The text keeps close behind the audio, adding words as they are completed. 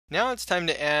Now it's time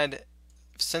to add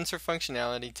sensor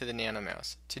functionality to the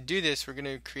NanoMouse. To do this, we're going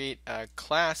to create a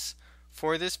class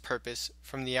for this purpose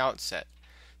from the outset.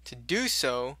 To do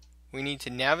so, we need to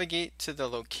navigate to the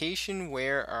location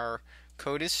where our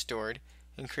code is stored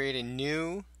and create a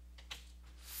new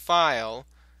file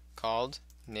called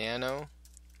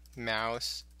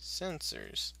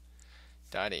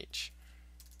nanomouseSensors.h.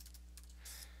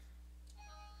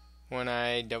 When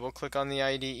I double click on the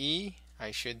IDE,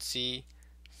 I should see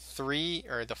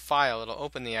the file. It'll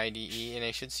open the IDE and I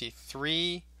should see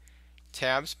 3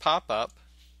 tabs pop up,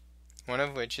 one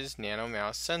of which is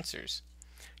NanoMouse Sensors.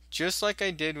 Just like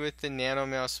I did with the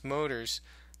NanoMouse Motors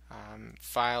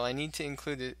file, I need to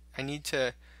include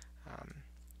the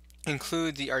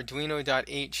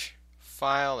Arduino.h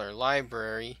file or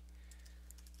library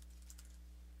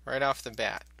right off the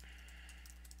bat.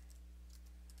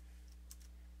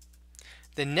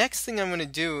 The next thing I'm going to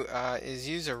do is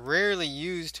use a rarely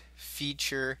used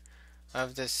feature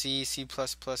of the C++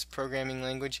 programming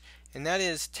language, and that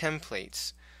is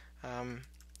templates. I'm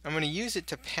going to use it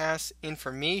to pass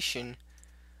information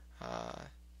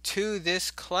to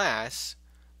this class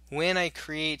when I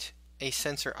create a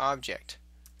sensor object.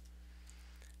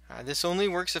 This only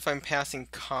works if I'm passing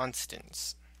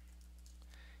constants,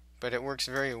 but it works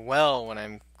very well when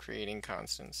I'm creating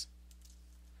constants.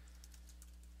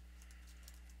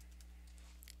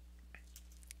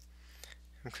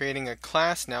 I'm creating a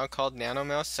class now called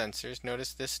NanoMouse Sensors.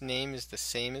 Notice this name is the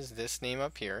same as this name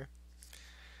up here.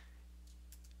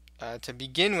 To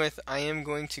begin with, I am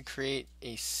going to create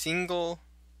a single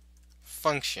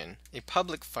function, a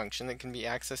public function that can be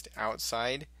accessed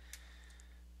outside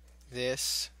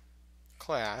this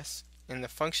class, and the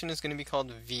function is going to be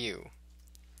called view.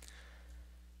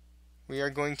 We are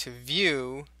going to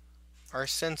view our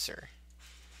sensor,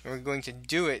 and we're going to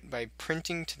do it by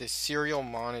printing to the serial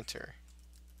monitor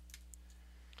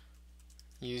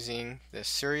using the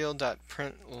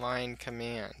serial.println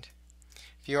command.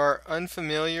 If you are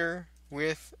unfamiliar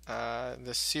with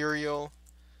the serial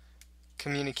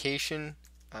communication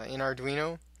in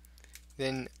Arduino,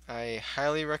 then I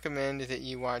highly recommend that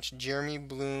you watch Jeremy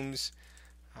Bloom's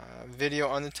video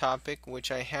on the topic,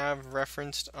 which I have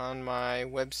referenced on my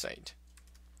website.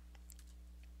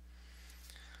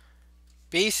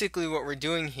 Basically what we're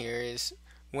doing here is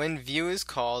when view is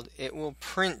called, it will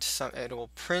print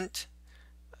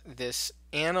this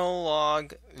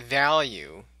analog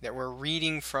value that we're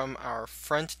reading from our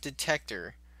front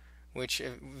detector, which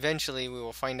eventually we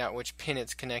will find out which pin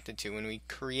it's connected to when we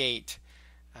create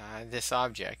this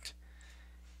object.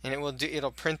 And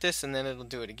it'll print this, and then it'll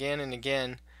do it again and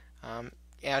again,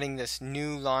 adding this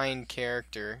new line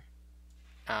character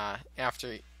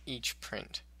after each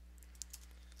print.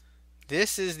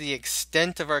 This is the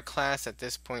extent of our class at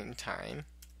this point in time.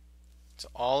 It's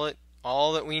all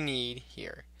that we need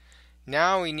here.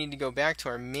 Now we need to go back to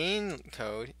our main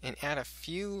code and add a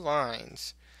few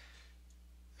lines.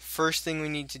 First thing we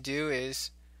need to do is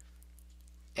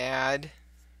add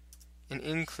an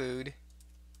include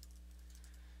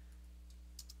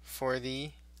for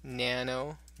the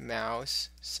NanoMouse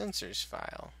Sensors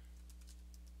file.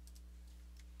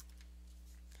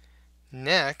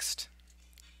 Next,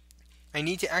 I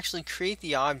need to actually create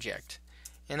the object,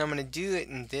 and I'm going to do it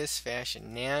in this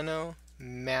fashion: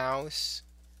 NanoMouse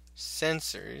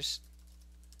Sensors,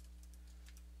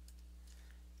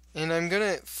 and I'm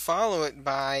going to follow it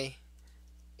by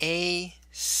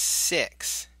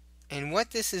A6. And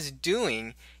what this is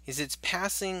doing is it's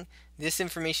passing this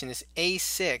information, this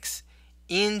A6,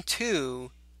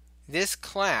 into this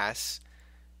class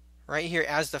right here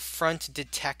as the front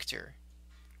detector.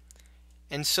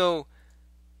 And so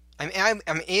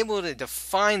I'm able to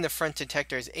define the front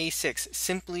detector as A6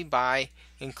 simply by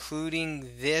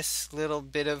including this little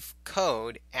bit of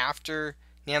code after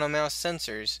NanoMouse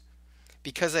Sensors,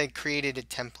 because I created a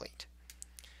template.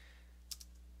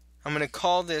 I'm going to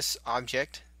call this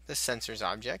object the Sensors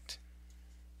object.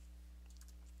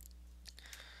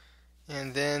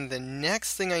 And then the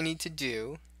next thing I need to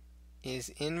do is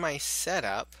in my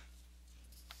setup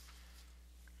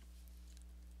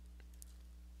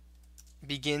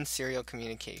begin serial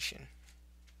communication.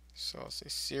 So I'll say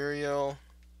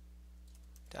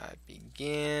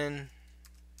serial.begin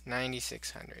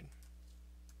 9600.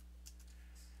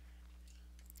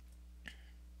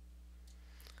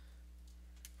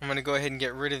 I'm going to go ahead and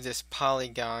get rid of this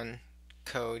polygon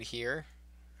code here.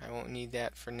 I won't need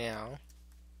that for now.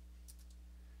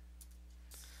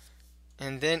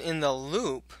 And then in the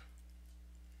loop,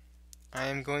 I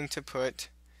am going to put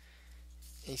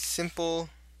a simple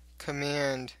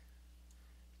command,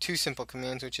 two simple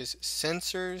commands, which is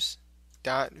sensors.view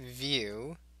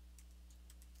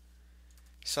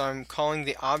So I'm calling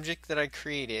the object that I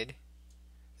created,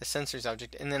 the sensors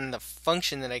object, and then the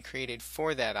function that I created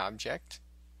for that object.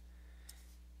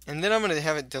 And then I'm going to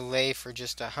have it delay for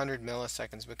just 100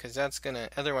 milliseconds because that's going to,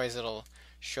 otherwise it'll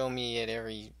show me at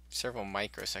every several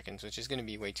microseconds, which is going to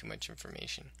be way too much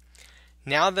information.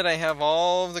 Now that I have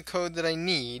all of the code that I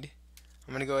need,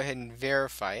 I'm going to go ahead and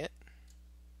verify it.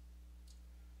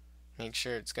 Make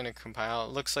sure it's going to compile.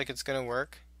 It looks like it's going to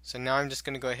work. So now I'm just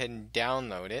going to go ahead and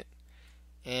download it.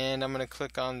 And I'm going to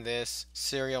click on this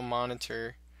serial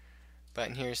monitor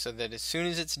button here so that as soon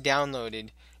as it's downloaded,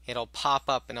 it'll pop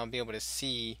up and I'll be able to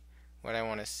see what I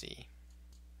want to see.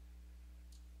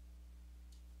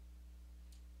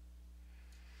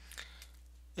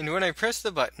 And when I press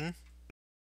the button,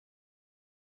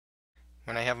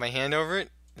 when I have my hand over it,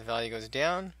 the value goes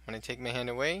down. When I take my hand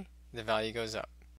away, the value goes up.